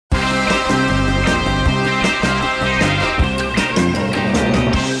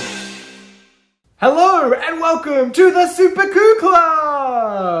Hello and welcome to the Super Coo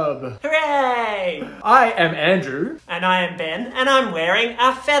Club! Hooray! I am Andrew. And I am Ben, and I'm wearing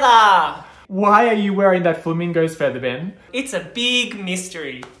a feather. Why are you wearing that flamingo's feather, Ben? It's a big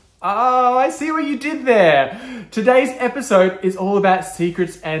mystery. Oh, I see what you did there. Today's episode is all about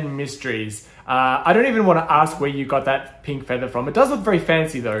secrets and mysteries. I don't even want to ask where you got that pink feather from. It does look very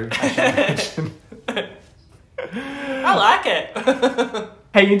fancy though, I should mention. I like it.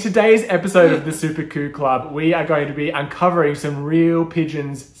 Hey, in today's episode of the Super Coo Club, we are going to be uncovering some real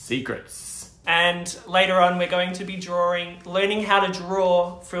pigeons' secrets. And later on, we're going to be learning how to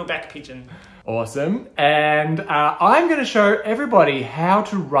draw frillback pigeon. Awesome. And I'm going to show everybody how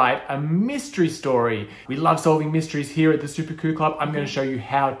to write a mystery story. We love solving mysteries here at the Super Coo Club. I'm going to show you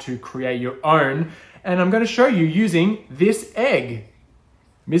how to create your own. And I'm going to show you using this egg.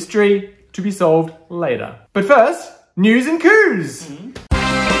 Mystery to be solved later. But first, news and coos.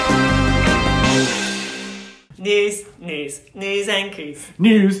 News and coos.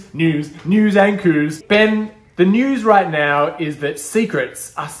 News and coos. Ben, the news right now is that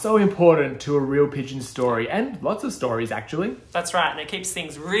secrets are so important to a real pigeon story, and lots of stories actually. That's right, and it keeps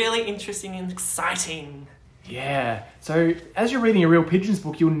things really interesting and exciting. Yeah, so as you're reading a real pigeons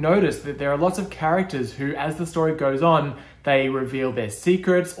book, you'll notice that there are lots of characters who, as the story goes on, they reveal their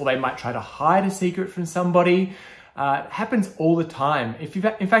secrets, or they might try to hide a secret from somebody. It happens all the time.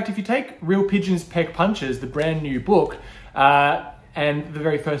 In fact, if you take Real Pigeons Peck Punches, the brand new book, and the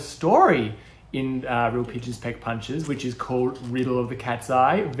very first story in Real Pigeons Peck Punches, which is called Riddle of the Cat's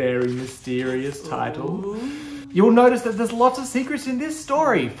Eye, very mysterious title. Ooh. You'll notice that there's lots of secrets in this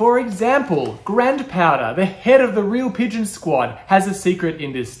story. For example, Grandpowder, the head of the Real Pigeon Squad, has a secret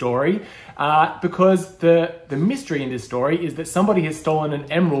in this story because the mystery in this story is that somebody has stolen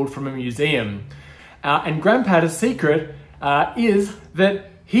an emerald from a museum. And Grandpowder's secret is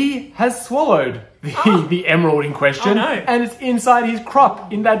that he has swallowed the emerald in question, and it's inside his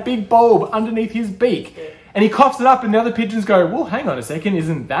crop in that big bulb underneath his beak. Yeah. And he coughs it up and the other pigeons go, well, hang on a second,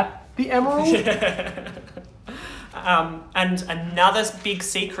 isn't that the emerald? And another big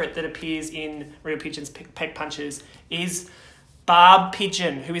secret that appears in Real Pigeons Peck Punches is Barb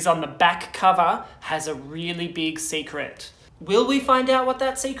Pigeon, who is on the back cover, has a really big secret. Will we find out what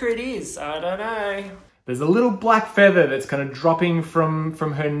that secret is? I don't know. There's a little black feather that's kind of dropping from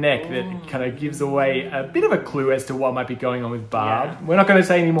her neck that kind of gives away a bit of a clue as to what might be going on with Barb. Yeah. We're not going to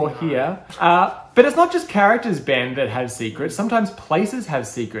say any more here. But it's not just characters, Ben, that have secrets. Sometimes places have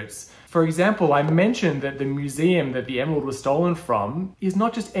secrets. For example, I mentioned that the museum that the emerald was stolen from is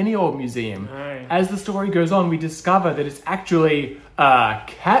not just any old museum. No. As the story goes on, we discover that it's actually a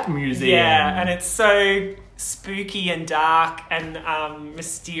cat museum. Yeah, and it's so spooky and dark and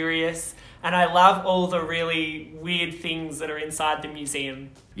mysterious. And I love all the really weird things that are inside the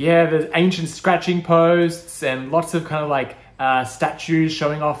museum. Yeah, there's ancient scratching posts and lots of kind of like statues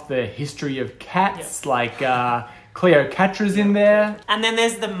showing off the history of cats, like Cleopatra's in there. And then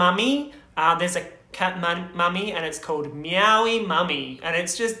there's the mummy. There's a cat mummy and it's called Meowie Mummy. And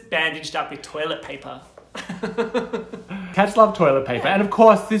it's just bandaged up with toilet paper. Cats love toilet paper. And of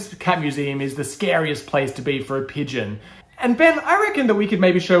course, this cat museum is the scariest place to be for a pigeon. And Ben, I reckon that we could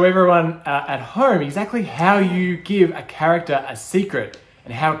maybe show everyone at home exactly how you give a character a secret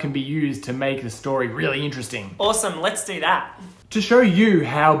and how it can be used to make the story really interesting. Awesome, let's do that. To show you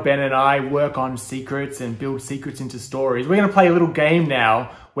how Ben and I work on secrets and build secrets into stories, we're going to play a little game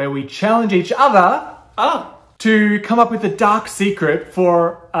now where we challenge each other to come up with a dark secret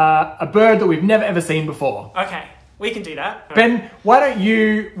for a bird that we've never ever seen before. Okay. We can do that. Ben, why don't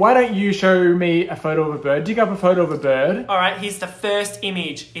you show me a photo of a bird? Dig up a photo of a bird. All right, here's the first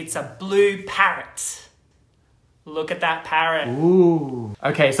image. It's a blue parrot. Look at that parrot. Ooh.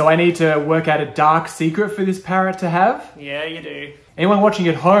 Okay, so I need to work out a dark secret for this parrot to have? Yeah, you do. Anyone watching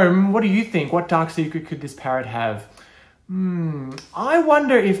at home, what do you think? What dark secret could this parrot have? I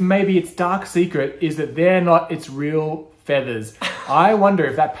wonder if maybe its dark secret is that they're not its real feathers. I wonder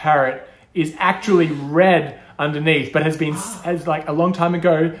if that parrot is actually red underneath, but has like a long time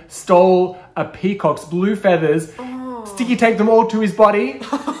ago stole a peacock's blue feathers, sticky taped them all to his body,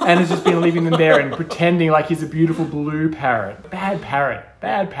 and has just been leaving them there and pretending like he's a beautiful blue parrot. Bad parrot.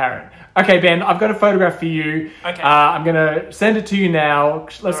 Bad parrot. Okay, Ben, I've got a photograph for you. Okay. I'm gonna send it to you now.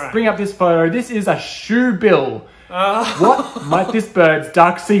 Let's bring up this photo. This is a shoebill. What might this bird's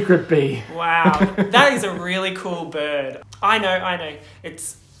dark secret be? Wow, that is a really cool bird. I know.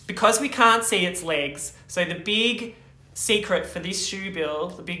 It's because we can't see its legs, so the big secret for this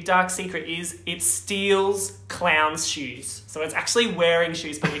shoebill, the big dark secret, is it steals clown's shoes. So it's actually wearing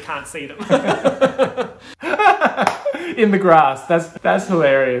shoes, but we can't see them. in the grass. That's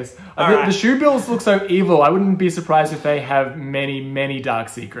hilarious. Alright. The Shoebills look so evil. I wouldn't be surprised if they have many dark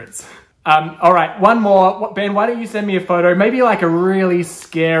secrets. All right, one more. Ben, why don't you send me a photo? Maybe like a really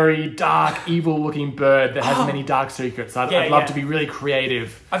scary, dark, evil-looking bird that has many dark secrets. I'd love to be really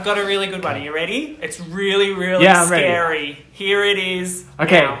creative. I've got a really good one. Are you ready? It's really I'm scary. ready. Here it is.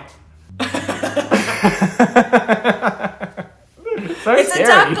 Okay. Now. So It's scary. a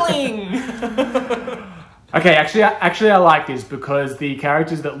duckling. Okay, actually, I like this because the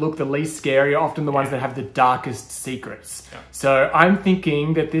characters that look the least scary are often the ones that have the darkest secrets. Yeah. So I'm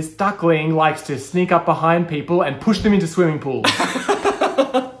thinking that this duckling likes to sneak up behind people and push them into swimming pools.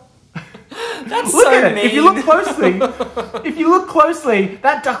 That's Look so at it. mean. If you look closely,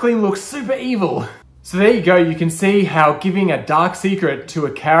 that duckling looks super evil. So there you go. You can see how giving a dark secret to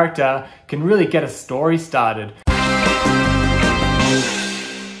a character can really get a story started.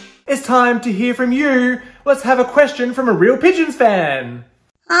 It's time to hear from you. Let's have a question from a Real Pigeons fan.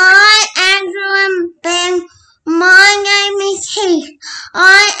 Hi, Andrew and Ben. My name is Heath.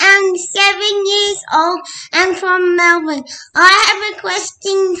 I am 7 years old and from Melbourne. I have a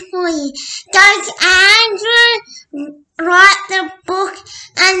question for you. Does Andrew write the book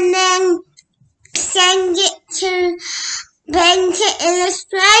and then send it to Ben to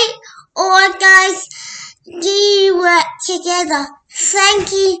illustrate, or do you work together?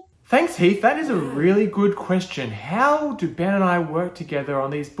 Thank you. Thanks, Heath. That is a really good question. How do Ben and I work together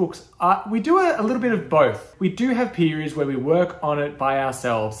on these books? We do a little bit of both. We do have periods where we work on it by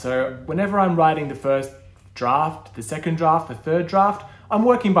ourselves. So whenever I'm writing the first draft, the second draft, the third draft, I'm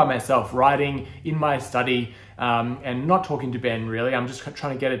working by myself, writing in my study and not talking to Ben really. I'm just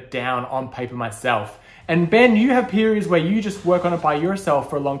trying to get it down on paper myself. And Ben, you have periods where you just work on it by yourself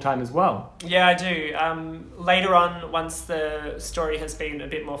for a long time as well. Yeah, I do. Later on, once the story has been a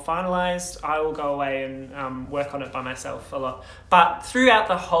bit more finalised, I will go away and work on it by myself a lot. But throughout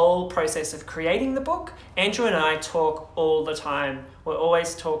the whole process of creating the book, Andrew and I talk all the time. We're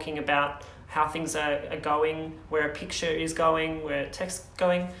always talking about how things are going, where a picture is going, where text's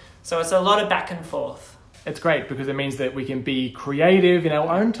going. So it's a lot of back and forth. It's great because it means that we can be creative in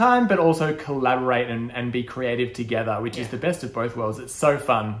our own time, but also collaborate and be creative together, which is the best of both worlds. It's so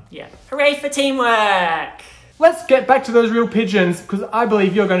fun. Yeah. Hooray for teamwork! Let's get back to those Real Pigeons because I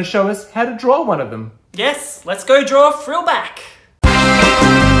believe you're going to show us how to draw one of them. Yes, let's go draw Frillback.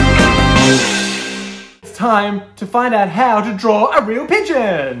 It's time to find out how to draw a real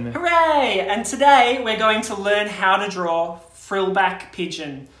pigeon. Hooray! And today we're going to learn how to draw Frillback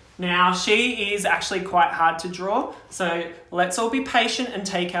Pigeon. Now, she is actually quite hard to draw, so let's all be patient and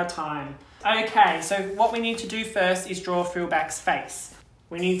take our time. Okay, so what we need to do first is draw Frillback's face.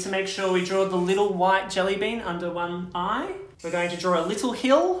 We need to make sure we draw the little white jelly bean under one eye. We're going to draw a little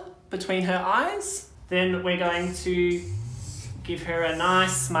hill between her eyes. Then we're going to give her a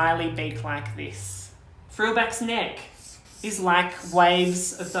nice smiley beak like this. Frillback's neck is like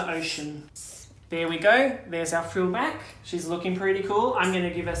waves of the ocean. There we go, there's our Frillback. She's looking pretty cool. I'm gonna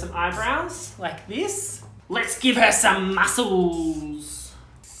give her some eyebrows, like this. Let's give her some muscles.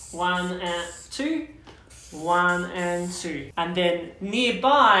 1 and 2, 1 and 2. And then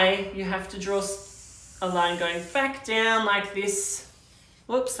nearby, you have to draw a line going back down like this.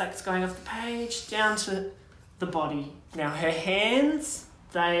 Whoops, that's going off the page, down to the body. Now her hands,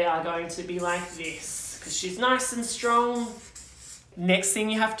 they are going to be like this, because she's nice and strong. Next thing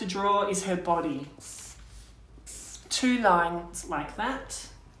you have to draw is her body. 2 lines like that.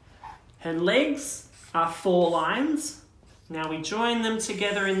 Her legs are 4 lines. Now we join them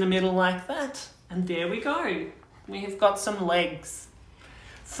together in the middle like that. And there we go. We have got some legs.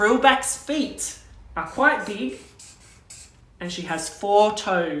 Frillback's feet are quite big. And she has 4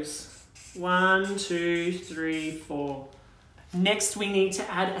 toes. 1, 2, 3, 4. Next we need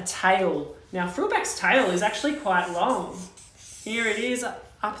to add a tail. Now Frillback's tail is actually quite long. Here it is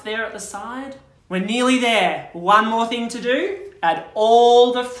up there at the side. We're nearly there. One more thing to do. Add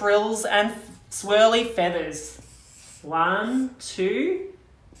all the frills and swirly feathers. 1, 2.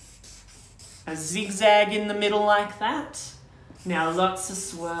 A zigzag in the middle like that. Now lots of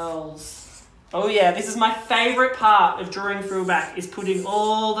swirls. Oh yeah, this is my favourite part of drawing Frillback, is putting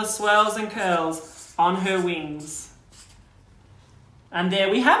all the swirls and curls on her wings. And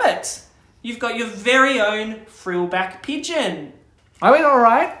there we have it. You've got your very own Frillback pigeon. I went all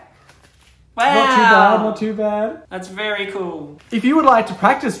right. Wow. Not too bad. That's very cool. If you would like to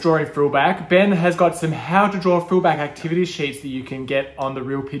practice drawing Frillback, Ben has got some how to draw Frillback activity sheets that you can get on the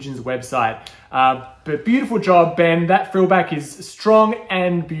Real Pigeons website. But beautiful job, Ben. That Frillback is strong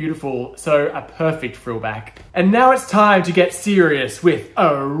and beautiful, so a perfect Frillback. And now it's time to get serious with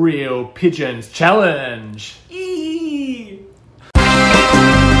a Real Pigeons challenge. Eee.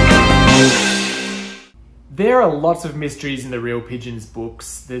 There are lots of mysteries in the Real Pigeons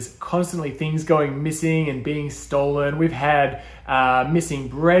books. There's constantly things going missing and being stolen. We've had missing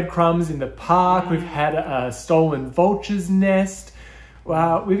breadcrumbs in the park. We've had a stolen vulture's nest.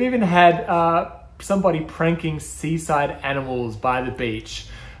 We've even had somebody pranking seaside animals by the beach.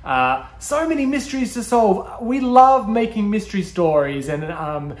 So many mysteries to solve. We love making mystery stories and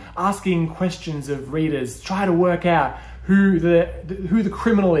asking questions of readers. Try to work out who the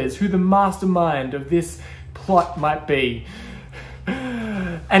criminal is, who the mastermind of this plot might be.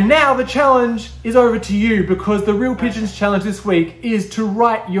 And now the challenge is over to you, because the Real Pigeons challenge this week is to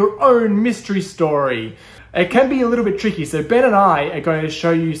write your own mystery story. It can be a little bit tricky, so Ben and I are going to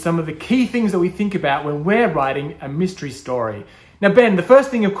show you some of the key things that we think about when we're writing a mystery story. Now Ben, the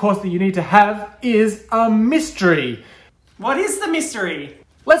first thing of course that you need to have is a mystery. What is the mystery?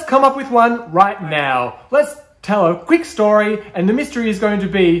 Let's come up with one right now. Let's tell a quick story, and the mystery is going to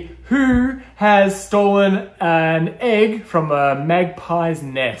be who has stolen an egg from a magpie's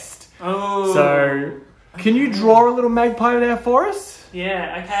nest. Oh. So, can you draw a little magpie there for us?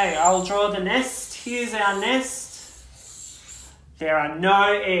 Yeah, okay, I'll draw the nest. Here's our nest. There are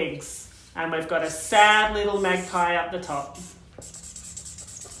no eggs. And we've got a sad little magpie up the top.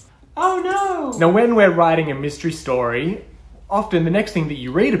 Oh no! Now, when we're writing a mystery story, often the next thing that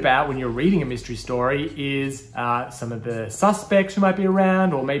you read about when you're reading a mystery story is some of the suspects who might be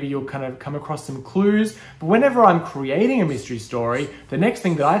around, or maybe you'll kind of come across some clues. But whenever I'm creating a mystery story, the next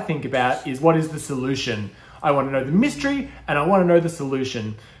thing that I think about is what is the solution. I want to know the mystery and I want to know the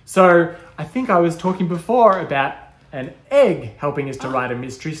solution. So I think I was talking before about an egg helping us to write a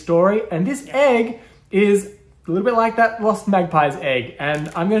mystery story, and this egg is a little bit like that lost magpie's egg,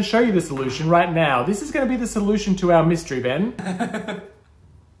 and I'm going to show you the solution right now. This is going to be the solution to our mystery, Ben.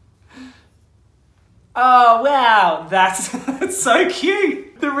 Oh wow, that's so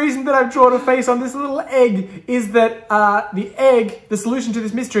cute. The reason that I've drawn a face on this little egg is that the solution to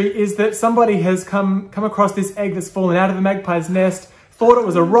this mystery is that somebody has come across this egg that's fallen out of the magpie's nest, thought it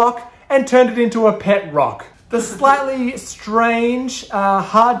was a rock, and turned it into a pet rock. The slightly strange,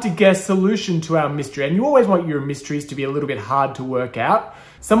 hard to guess solution to our mystery, and you always want your mysteries to be a little bit hard to work out.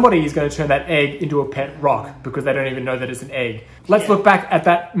 Somebody is going to turn that egg into a pet rock because they don't even know that it's an egg. Let's look back at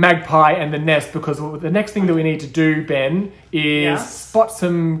that magpie and the nest, because the next thing that we need to do, Ben, is spot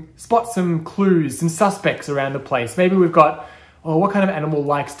some clues, some suspects around the place. Maybe we've got, what kind of animal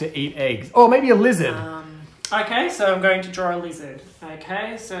likes to eat eggs? Or maybe a lizard. Okay, so I'm going to draw a lizard.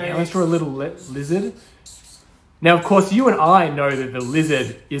 Okay, so... Yeah, let's draw a little lizard. Now, of course, you and I know that the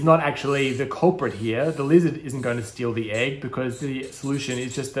lizard is not actually the culprit here. The lizard isn't going to steal the egg, because the solution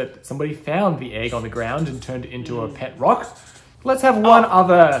is just that somebody found the egg on the ground and turned it into a pet rock. Let's have one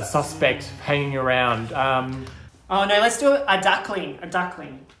other suspect hanging around. Oh no, let's do a duckling. A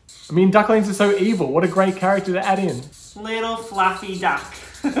duckling. I mean, ducklings are so evil. What a great character to add in. Little fluffy duck.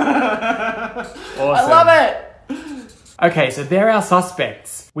 Awesome. I love it. Okay, so they're our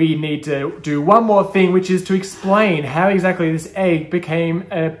suspects. We need to do one more thing, which is to explain how exactly this egg became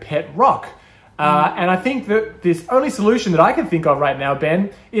a pet rock. And I think that this only solution that I can think of right now,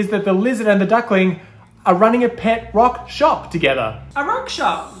 Ben, is that the lizard and the duckling are running a pet rock shop together. A rock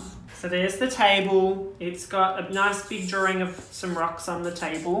shop. So there's the table. It's got a nice big drawing of some rocks on the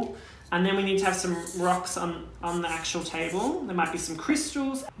table. And then we need to have some rocks on the actual table. There might be some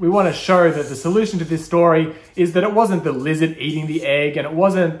crystals. We want to show that the solution to this story is that it wasn't the lizard eating the egg, and it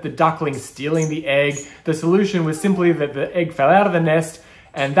wasn't the duckling stealing the egg. The solution was simply that the egg fell out of the nest,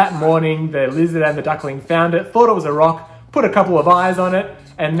 and that morning the lizard and the duckling found it, thought it was a rock, put a couple of eyes on it,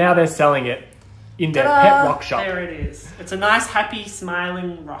 and now they're selling it in their pet rock shop. There it is. It's a nice, happy,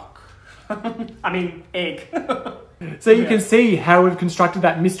 smiling rock. I mean, egg. So you can see how we've constructed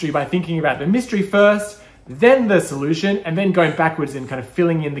that mystery by thinking about the mystery first, then the solution, and then going backwards and kind of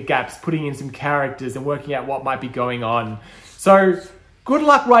filling in the gaps, putting in some characters and working out what might be going on. So good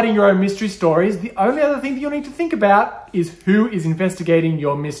luck writing your own mystery stories. The only other thing that you'll need to think about is who is investigating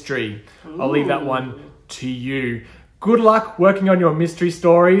your mystery. I'll leave that one to you. Good luck working on your mystery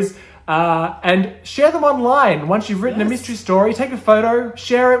stories. And share them online. Once you've written a mystery story, take a photo,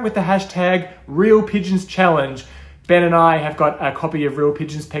 share it with the hashtag #RealPigeonsChallenge. Ben and I have got a copy of Real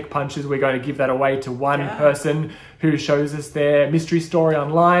Pigeons Peck Punches. We're going to give that away to one person who shows us their mystery story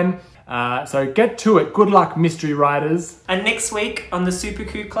online. So get to it. Good luck, mystery writers. And next week on the Super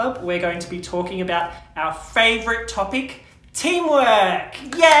Coo Club, we're going to be talking about our favourite topic, teamwork.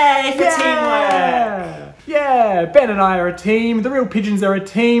 Yay for teamwork. Yeah, Ben and I are a team. The Real Pigeons are a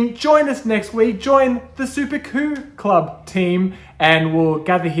team. Join us next week. Join the Super Coo Club team, and we'll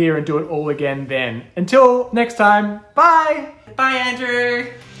gather here and do it all again then. Until next time, bye. Bye,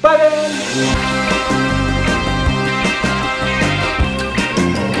 Andrew. Bye then!